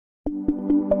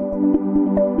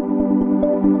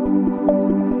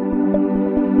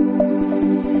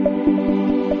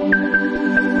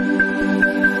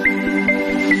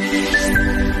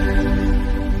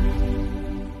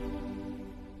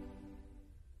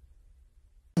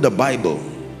The Bible,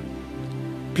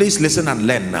 please listen and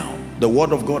learn now. The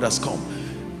word of God has come.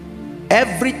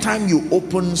 Every time you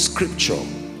open scripture,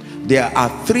 there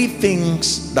are three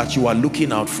things that you are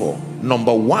looking out for.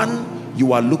 Number one,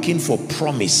 you are looking for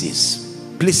promises.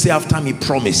 Please say after me,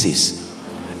 promises.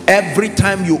 Every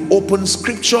time you open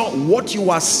scripture, what you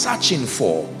are searching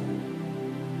for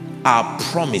are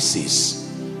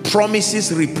promises.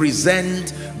 Promises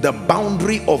represent the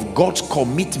boundary of God's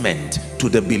commitment to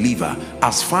the believer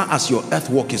as far as your earth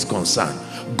walk is concerned.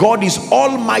 God is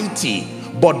almighty,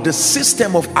 but the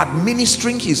system of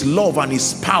administering his love and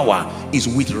his power is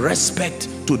with respect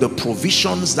to the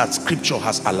provisions that scripture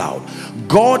has allowed.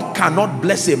 God cannot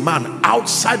bless a man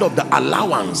outside of the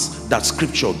allowance that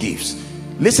scripture gives.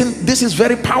 Listen, this is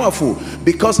very powerful,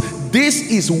 because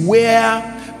this is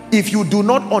where, if you do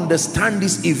not understand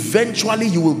this, eventually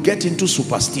you will get into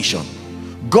superstition.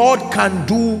 God can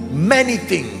do many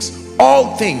things,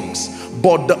 all things,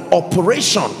 but the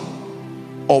operation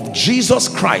of Jesus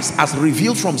Christ as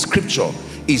revealed from scripture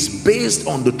is based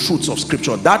on the truths of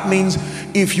scripture. That means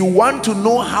if you want to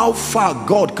know how far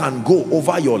God can go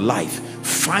over your life,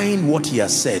 find what he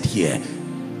has said here.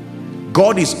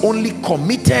 God is only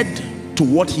committed to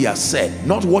what he has said,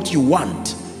 not what you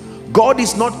want. God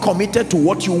is not committed to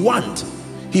what you want.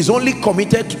 He's only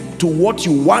committed to what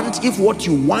you want if what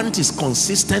you want is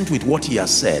consistent with what he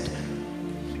has said.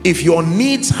 If your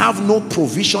needs have no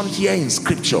provision here in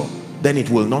scripture, then it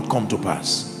will not come to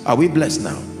pass. Are we blessed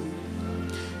now?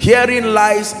 Herein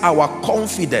lies our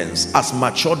confidence as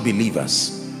matured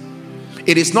believers.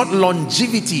 It is not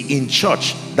longevity in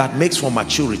church that makes for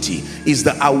maturity. It's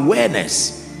the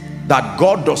awareness that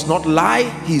God does not lie.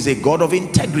 He's a God of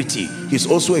integrity. He's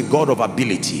also a God of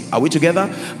ability. Are we together?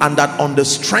 And that on the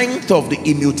strength of the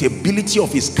immutability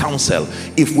of his counsel,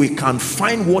 if we can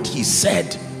find what he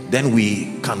said, then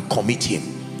we can commit him.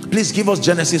 Please give us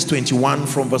Genesis 21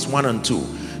 from verse 1 and 2.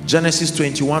 Genesis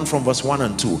 21 from verse 1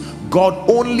 and 2. God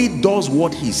only does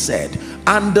what he said.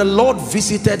 And the Lord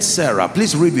visited Sarah.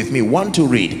 Please read with me. 1 to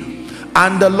read.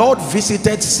 And the Lord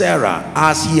visited Sarah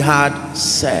as he had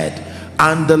said.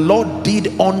 And the Lord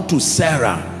did unto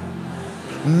Sarah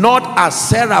not as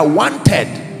Sarah wanted.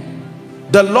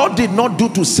 The Lord did not do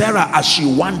to Sarah as she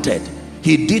wanted.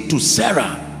 He did to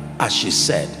Sarah as she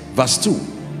said. Verse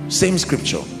 2, same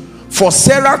scripture. For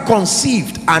Sarah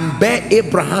conceived and bare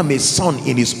Abraham a son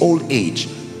in his old age,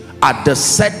 at the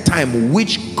set time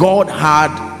which God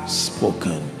had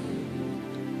spoken.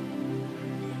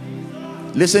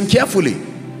 Listen carefully.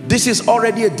 This is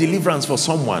already a deliverance for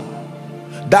someone.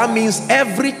 That means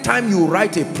every time you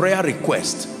write a prayer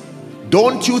request,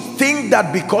 don't you think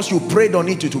that because you prayed on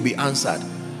it, it will be answered.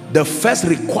 The first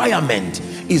requirement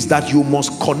is that you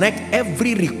must connect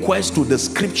every request to the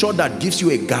scripture that gives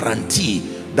you a guarantee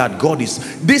that God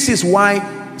is. This is why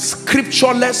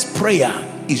scriptureless prayer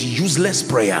is useless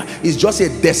prayer. It's just a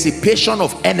dissipation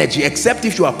of energy, except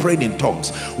if you are praying in tongues.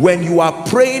 When you are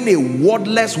praying a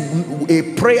wordless,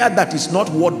 a prayer that is not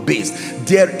word based,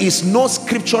 there is no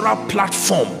scriptural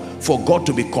platform for God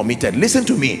to be committed. Listen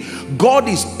to me. God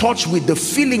is touched with the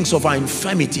feelings of our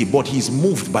infirmity, but he's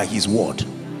moved by his word.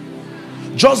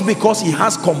 Just because he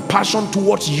has compassion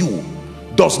towards you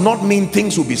does not mean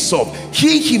things will be solved.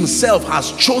 He himself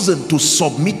has chosen to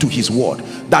submit to his word,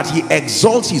 that he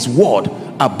exalts his word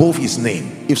above his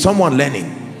name. If someone learning,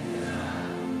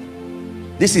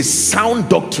 this is sound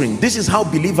doctrine. This is how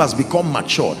believers become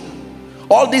matured.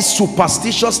 All these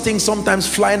superstitious things sometimes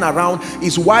flying around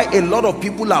is why a lot of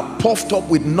people are puffed up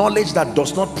with knowledge that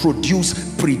does not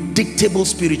produce predictable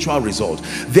spiritual results.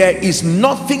 There is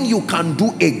nothing you can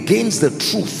do against the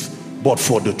truth but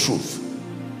for the truth.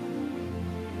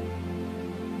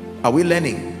 Are we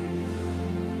learning?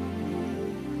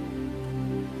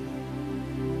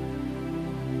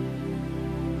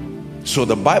 So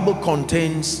the Bible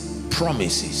contains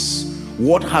promises.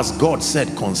 What has God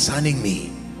said concerning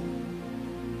me?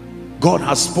 God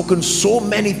has spoken so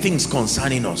many things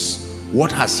concerning us.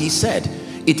 What has he said?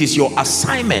 It is your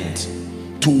assignment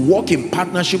to walk in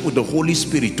partnership with the Holy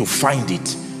Spirit to find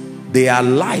it. They are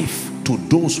life to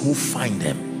those who find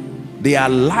them. They are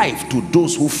life to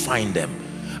those who find them.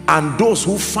 And those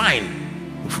who find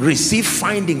receive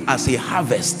finding as a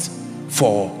harvest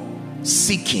for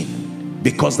seeking,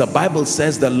 because the Bible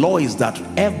says the law is that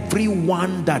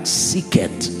everyone that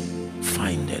seeketh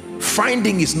findeth.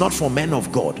 Finding is not for men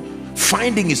of God.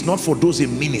 Finding is not for those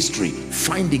in ministry.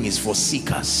 Finding is for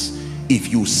seekers.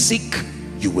 If you seek,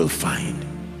 you will find.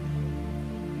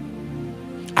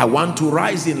 I want to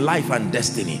rise in life and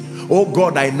destiny. Oh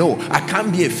God, I know I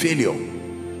can't be a failure.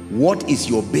 What is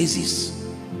your basis?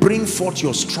 Bring forth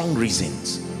your strong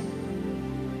reasons.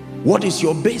 What is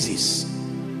your basis?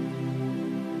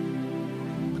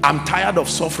 I'm tired of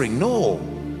suffering. No,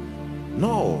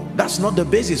 that's not the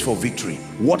basis for victory.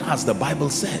 What has the Bible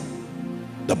said?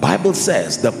 The Bible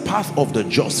says the path of the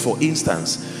just, for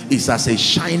instance, is as a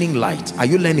shining light. Are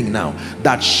you learning now?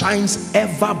 That shines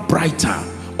ever brighter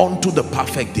unto the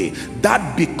perfect day.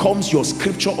 That becomes your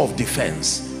scripture of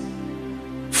defense.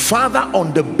 Father,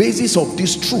 on the basis of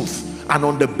this truth and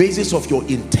on the basis of your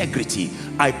integrity,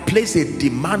 I place a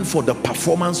demand for the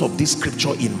performance of this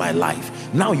scripture in my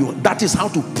life. Now that is how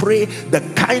to pray, the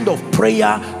kind of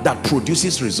prayer that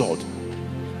produces result.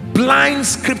 Blind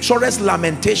scriptureless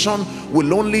lamentation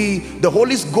will only, the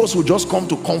Holy Ghost will just come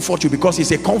to comfort you because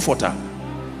he's a comforter.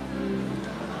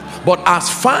 But as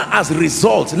far as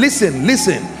results, listen,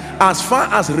 as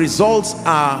far as results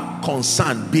are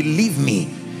concerned, believe me,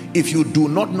 if you do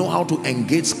not know how to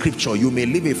engage scripture, you may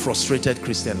live a frustrated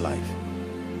Christian life.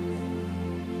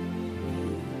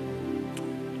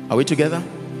 Are we together?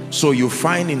 So you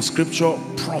find in scripture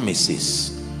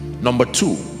promises. Number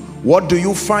two, what do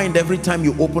you find every time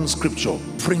you open scripture?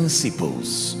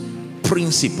 Principles.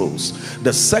 Principles.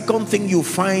 The second thing you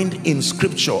find in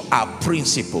scripture are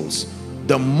principles.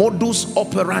 The modus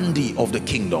operandi of the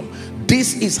kingdom.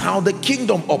 This is how the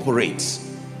kingdom operates.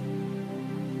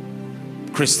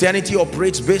 Christianity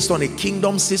operates based on a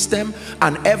kingdom system,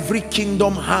 and every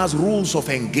kingdom has rules of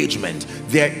engagement.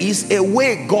 There is a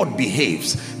way God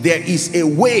behaves. There is a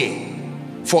way.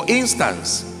 For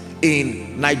instance,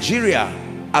 in Nigeria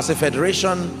as a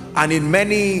federation, and in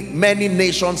many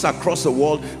nations across the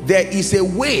world, there is a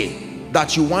way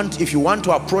that you want. If you want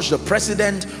to approach the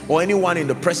president or anyone in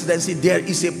the presidency, there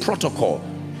is a protocol.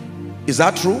 Is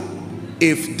that true?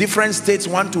 If different states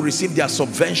want to receive their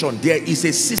subvention, there is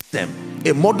a system,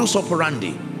 a modus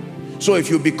operandi. So if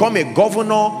you become a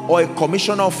governor or a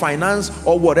commissioner of finance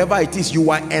or whatever it is,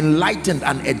 you are enlightened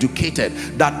and educated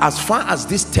that as far as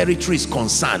this territory is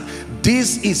concerned,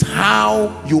 this is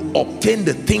how you obtain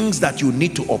the things that you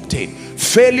need to obtain.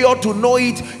 Failure to know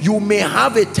it, you may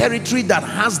have a territory that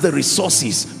has the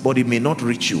resources, but it may not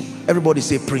reach you. Everybody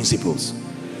say principles.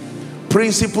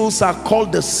 Principles are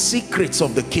called the secrets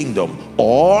of the kingdom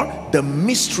or the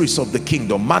mysteries of the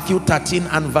kingdom. Matthew 13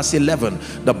 and verse 11.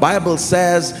 The Bible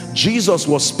says Jesus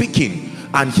was speaking,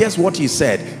 and here's what he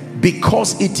said: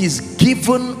 because it is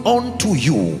given unto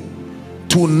you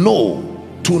to know.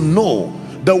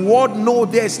 The word know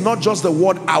there is not just the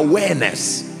word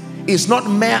awareness. It's not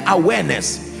mere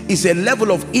awareness. It's a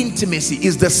level of intimacy.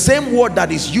 It's the same word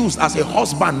that is used as a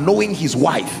husband knowing his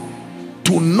wife.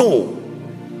 To know.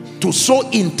 To so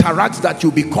interact that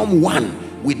you become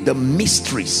one with the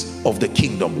mysteries of the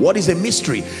kingdom. What is a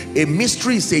mystery? A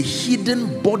mystery is a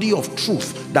hidden body of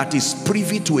truth that is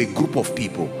privy to a group of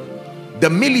people.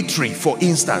 The military, for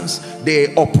instance,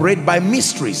 they operate by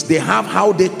mysteries. They have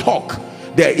how they talk.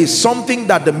 There is something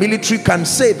that the military can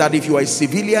say that if you are a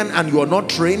civilian and you are not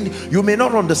trained, you may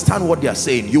not understand what they are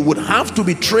saying. You would have to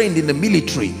be trained in the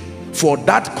military for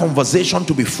that conversation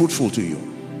to be fruitful to you.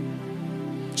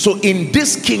 So in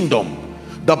this kingdom,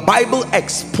 the Bible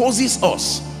exposes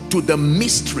us to the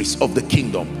mysteries of the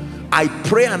kingdom. I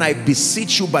pray and I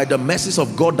beseech you by the mercies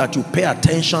of God that you pay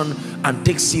attention and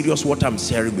take serious what I'm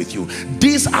sharing with you.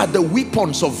 These are the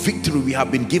weapons of victory we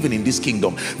have been given in this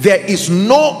kingdom. There is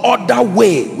no other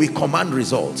way we command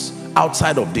results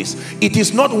outside of this. It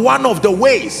is not one of the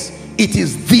ways, it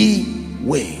is the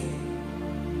way.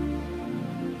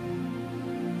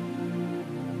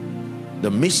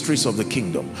 The mysteries of the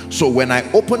kingdom. So when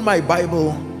I open my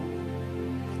Bible,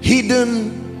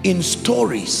 hidden in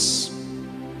stories,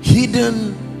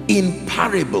 hidden in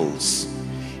parables,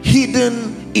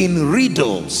 hidden in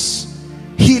riddles,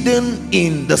 hidden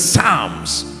in the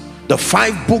Psalms, the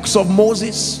 5 books of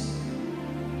Moses,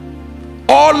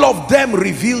 all of them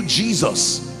reveal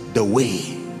Jesus the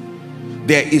way.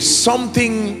 There is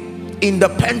something in the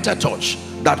Pentateuch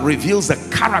that reveals the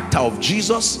character of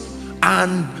Jesus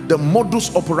and the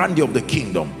modus operandi of the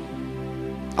kingdom.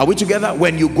 Are we together?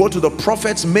 When you go to the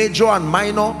prophets, major and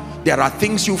minor, there are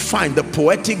things you find. The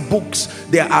poetic books,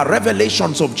 there are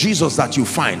revelations of Jesus that you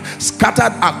find.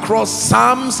 Scattered across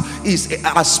Psalms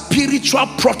are spiritual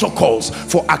protocols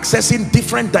for accessing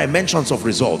different dimensions of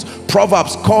results.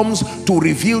 Proverbs comes to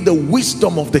reveal the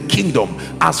wisdom of the kingdom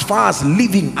as far as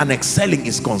living and excelling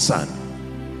is concerned.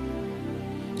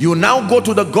 You now go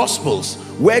to the Gospels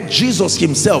where Jesus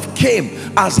himself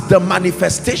came as the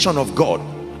manifestation of God.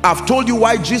 I've told you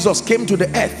why Jesus came to the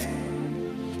earth.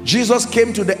 Jesus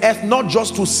came to the earth not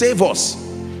just to save us.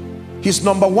 His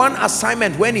number one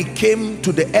assignment when he came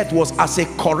to the earth was as a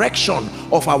correction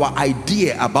of our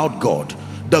idea about God.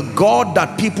 The God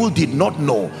that people did not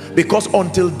know, because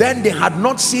until then they had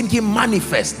not seen him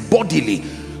manifest bodily.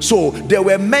 So there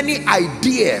were many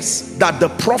ideas that the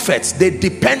prophets, they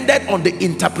depended on the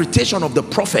interpretation of the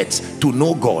prophets to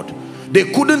know God. They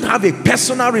couldn't have a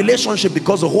personal relationship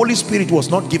because the Holy Spirit was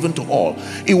not given to all.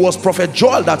 It was Prophet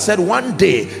Joel that said one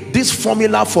day this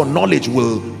formula for knowledge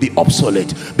will be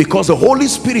obsolete because the Holy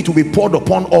Spirit will be poured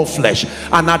upon all flesh,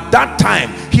 and at that time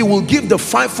he will give the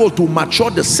fivefold to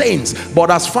mature the saints. But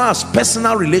as far as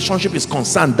personal relationship is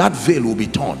concerned, that veil will be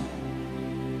torn.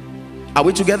 Are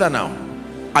we together now?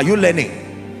 Are you learning?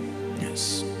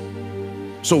 Yes.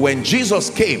 So when Jesus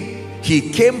came, he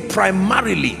came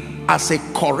primarily as a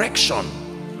correction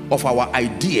of our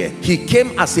idea. He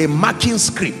came as a marking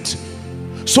script,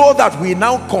 so that we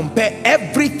now compare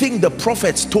everything the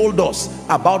prophets told us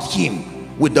about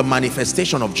him with the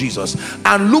manifestation of Jesus.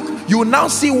 And look, you now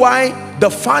see why the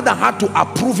Father had to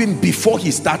approve him before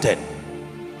he started.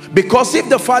 Because if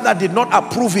the Father did not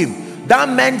approve him, that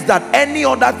meant that any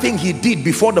other thing he did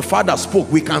before the Father spoke,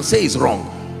 we can say is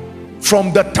wrong.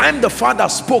 From the time the Father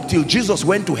spoke till Jesus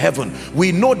went to heaven,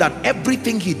 we know that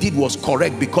everything he did was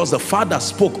correct, because the Father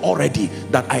spoke already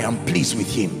that I am pleased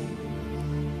with him.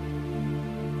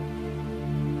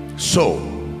 So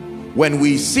when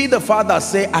we see the Father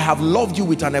say, I have loved you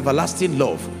with an everlasting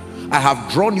love, I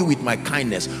have drawn you with my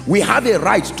kindness, we have a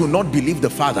right to not believe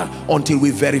the Father until we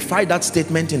verify that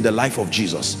statement in the life of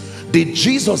Jesus. Did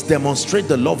Jesus demonstrate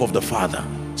the love of the Father?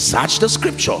 Search the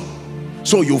scripture.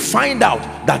 So you find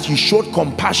out that he showed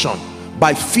compassion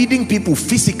by feeding people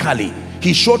physically.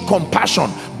 He showed compassion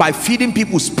by feeding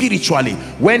people spiritually.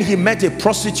 When he met a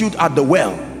prostitute at the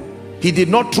well, he did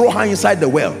not throw her inside the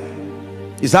well.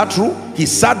 Is that true? He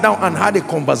sat down and had a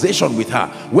conversation with her.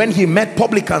 When he met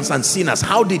publicans and sinners,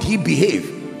 how did he behave?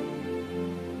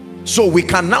 So we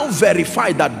can now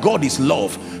verify that God is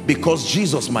love because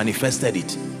Jesus manifested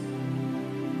it.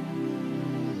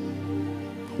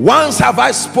 Once have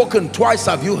I spoken, twice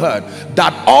have you heard,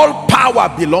 that all power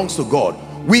belongs to God.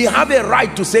 We have a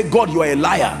right to say, God, you are a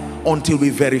liar, until we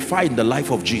verify in the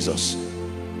life of Jesus.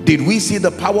 Did we see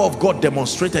the power of God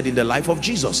demonstrated in the life of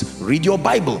Jesus? Read your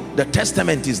Bible. The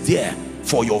Testament is there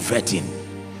for your vetting.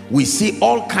 We see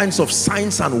all kinds of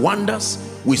signs and wonders.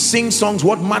 We sing songs,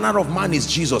 what manner of man is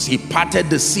Jesus? He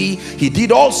parted the sea. He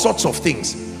did all sorts of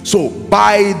things. So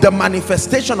by the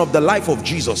manifestation of the life of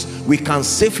Jesus, we can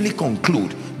safely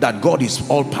conclude that God is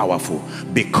all powerful,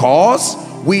 because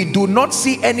we do not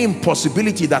see any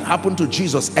impossibility that happened to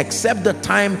Jesus except the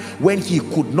time when he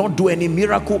could not do any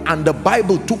miracle, and the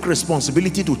Bible took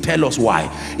responsibility to tell us why.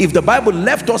 If the Bible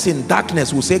left us in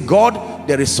darkness, we'll say, God,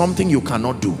 there is something you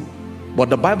cannot do.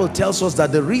 But the Bible tells us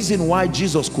that the reason why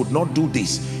Jesus could not do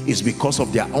this is because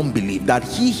of their unbelief, that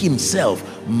he himself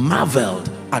marveled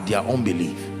at their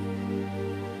unbelief.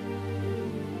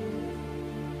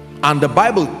 And the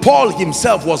Bible, Paul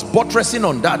himself was buttressing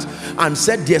on that and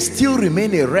said there still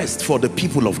remain a rest for the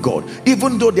people of God.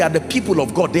 Even though they are the people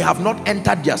of God, they have not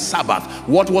entered their Sabbath.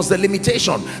 What was the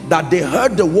limitation? That they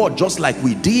heard the word just like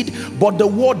we did, but the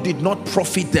word did not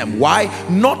profit them. Why?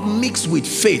 Not mixed with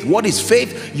faith. What is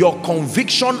faith? Your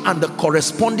conviction and the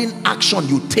corresponding action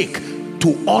you take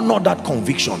to honor that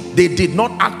conviction. They did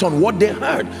not act on what they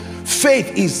heard.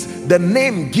 Faith is the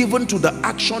name given to the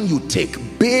action you take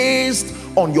based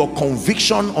on your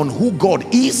conviction on who God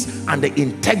is and the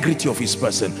integrity of his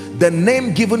person. The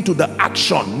name given to the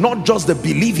action, not just the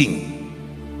believing.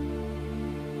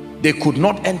 They could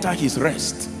not enter his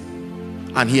rest.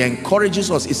 And he encourages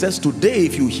us. He says, today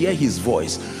if you hear his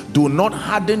voice, do not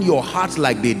harden your hearts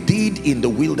like they did in the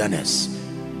wilderness.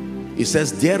 He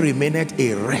says, there remaineth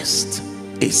a rest,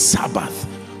 a Sabbath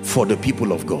for the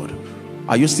people of God.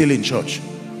 Are you still in church?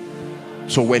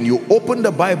 So when you open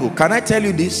the Bible, can I tell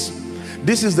you this?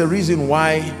 This is the reason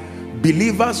why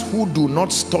believers who do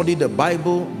not study the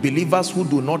Bible, believers who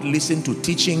do not listen to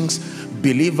teachings,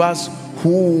 believers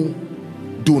who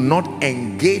do not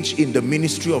engage in the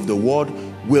ministry of the word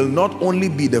will not only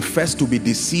be the first to be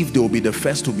deceived, they will be the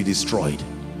first to be destroyed.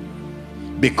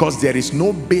 Because there is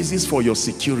no basis for your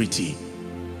security.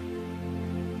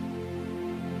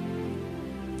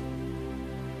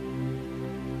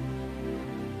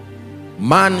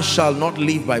 Man shall not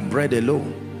live by bread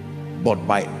alone, but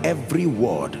by every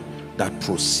word that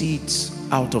proceeds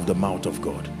out of the mouth of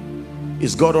God.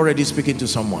 Is God already speaking to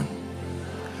someone?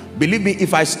 Believe me,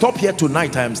 if I stop here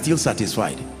tonight, I am still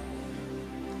satisfied.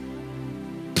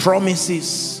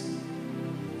 Promises,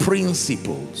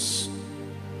 principles.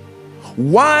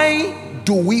 Why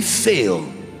do we fail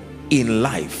in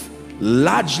life?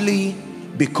 Largely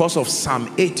because of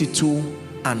Psalm 82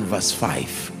 and verse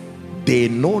 5. They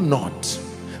know not,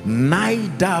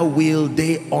 neither will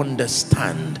they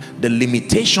understand. The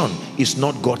limitation is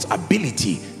not God's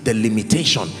ability, the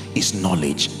limitation is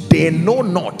knowledge. They know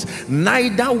not,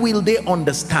 neither will they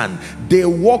understand. They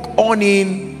walk on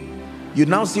in. You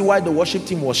now see why the worship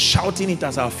team was shouting it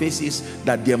as our faces,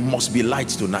 that there must be light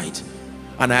tonight.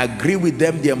 And I agree with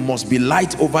them, there must be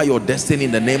light over your destiny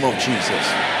in the name of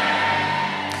Jesus.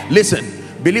 Listen,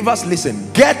 believers,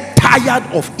 listen. Get tired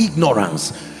of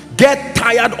ignorance. Get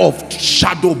tired of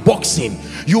shadow boxing.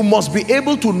 You must be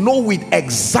able to know with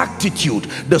exactitude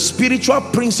the spiritual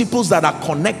principles that are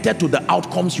connected to the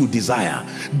outcomes you desire.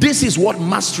 This is what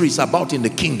mastery is about in the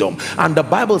kingdom. And the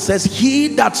Bible says, he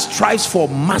that strives for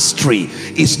mastery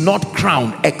is not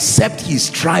crowned except he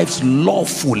strives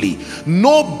lawfully.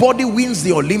 Nobody wins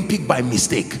the Olympic by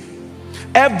mistake.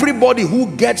 Everybody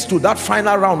who gets to that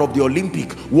final round of the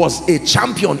Olympic was a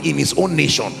champion in his own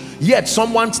nation, yet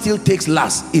someone still takes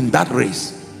last in that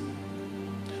race.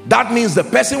 That means the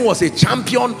person was a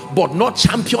champion, but not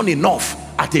champion enough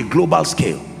at a global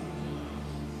scale.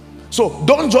 So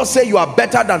don't just say you are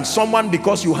better than someone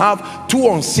because you have two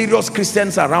unserious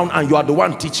Christians around and you are the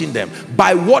one teaching them.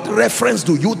 By what reference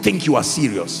do you think you are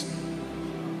serious?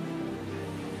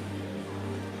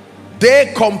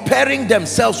 They comparing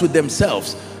themselves with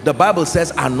themselves, the Bible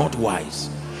says, are not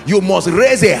wise. You must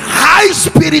raise a high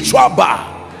spiritual bar.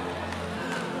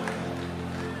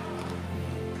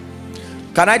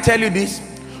 Can I tell you this?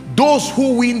 Those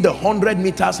who win the 100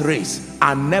 meters race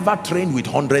are never trained with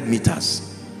 100 meters.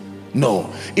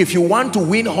 No. If you want to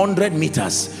win 100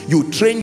 meters, you train